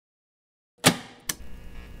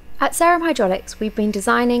At Serum Hydraulics, we've been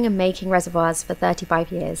designing and making reservoirs for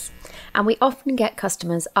 35 years, and we often get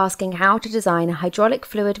customers asking how to design a hydraulic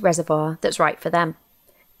fluid reservoir that's right for them.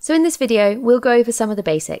 So in this video, we'll go over some of the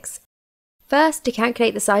basics. First, to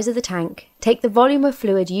calculate the size of the tank, take the volume of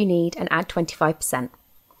fluid you need and add 25%.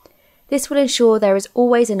 This will ensure there is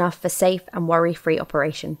always enough for safe and worry-free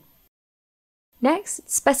operation.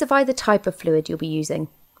 Next, specify the type of fluid you'll be using.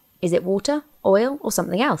 Is it water, oil, or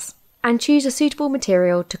something else? And choose a suitable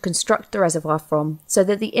material to construct the reservoir from so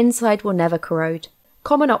that the inside will never corrode.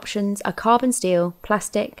 Common options are carbon steel,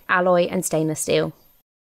 plastic, alloy, and stainless steel.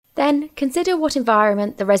 Then, consider what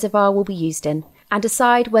environment the reservoir will be used in and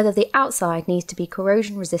decide whether the outside needs to be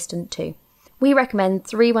corrosion resistant too. We recommend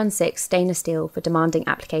 316 stainless steel for demanding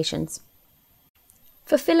applications.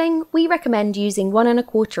 For filling, we recommend using 1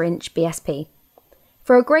 1/4 inch BSP.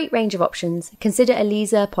 For a great range of options, consider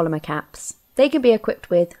Elisa polymer caps. They can be equipped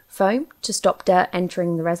with foam to stop dirt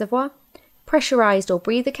entering the reservoir, pressurised or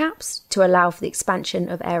breather caps to allow for the expansion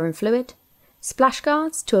of air and fluid, splash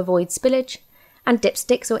guards to avoid spillage, and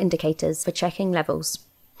dipsticks or indicators for checking levels.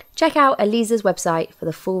 Check out Elisa's website for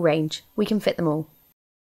the full range. We can fit them all.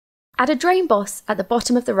 Add a drain boss at the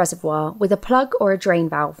bottom of the reservoir with a plug or a drain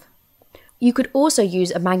valve. You could also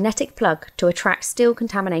use a magnetic plug to attract steel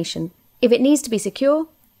contamination. If it needs to be secure,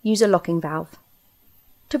 use a locking valve.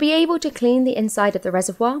 To be able to clean the inside of the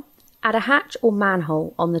reservoir, add a hatch or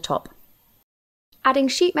manhole on the top. Adding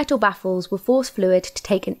sheet metal baffles will force fluid to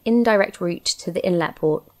take an indirect route to the inlet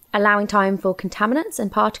port, allowing time for contaminants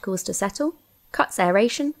and particles to settle, cuts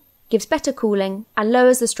aeration, gives better cooling, and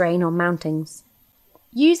lowers the strain on mountings.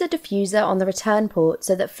 Use a diffuser on the return port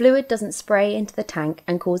so that fluid doesn't spray into the tank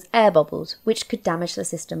and cause air bubbles, which could damage the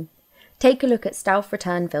system. Take a look at stealth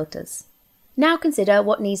return filters. Now consider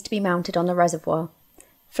what needs to be mounted on the reservoir.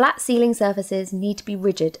 Flat sealing surfaces need to be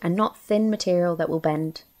rigid and not thin material that will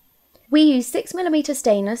bend. We use 6mm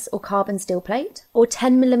stainless or carbon steel plate or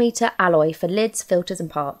 10mm alloy for lids, filters and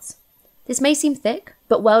parts. This may seem thick,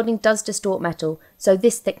 but welding does distort metal, so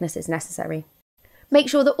this thickness is necessary. Make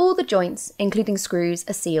sure that all the joints, including screws,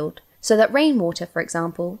 are sealed, so that rainwater, for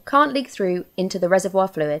example, can't leak through into the reservoir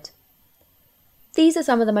fluid. These are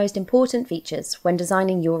some of the most important features when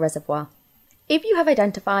designing your reservoir. If you have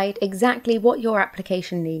identified exactly what your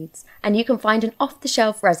application needs and you can find an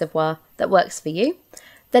off-the-shelf reservoir that works for you,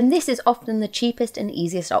 then this is often the cheapest and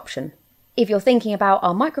easiest option. If you're thinking about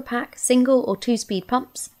our Micropac single or 2-speed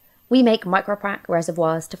pumps, we make Micropac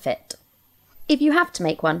reservoirs to fit. If you have to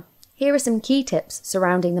make one, here are some key tips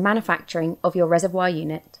surrounding the manufacturing of your reservoir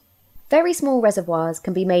unit. Very small reservoirs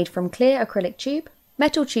can be made from clear acrylic tube,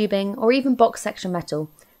 metal tubing, or even box section metal,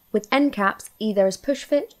 with end caps either as push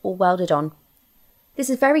fit or welded on. This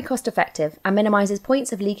is very cost effective and minimises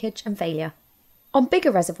points of leakage and failure. On bigger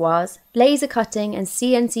reservoirs, laser cutting and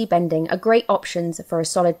CNC bending are great options for a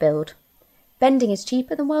solid build. Bending is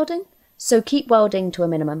cheaper than welding, so keep welding to a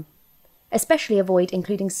minimum. Especially avoid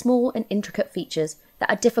including small and intricate features that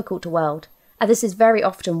are difficult to weld, as this is very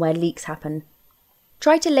often where leaks happen.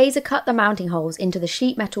 Try to laser cut the mounting holes into the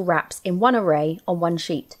sheet metal wraps in one array on one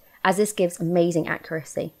sheet, as this gives amazing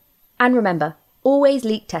accuracy. And remember, always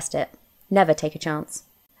leak test it. Never take a chance.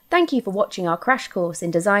 Thank you for watching our crash course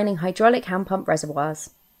in designing hydraulic hand pump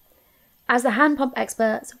reservoirs. As the hand pump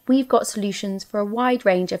experts, we've got solutions for a wide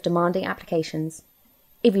range of demanding applications.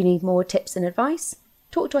 If you need more tips and advice,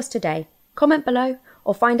 talk to us today, comment below,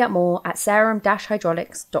 or find out more at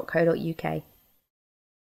serum-hydraulics.co.uk.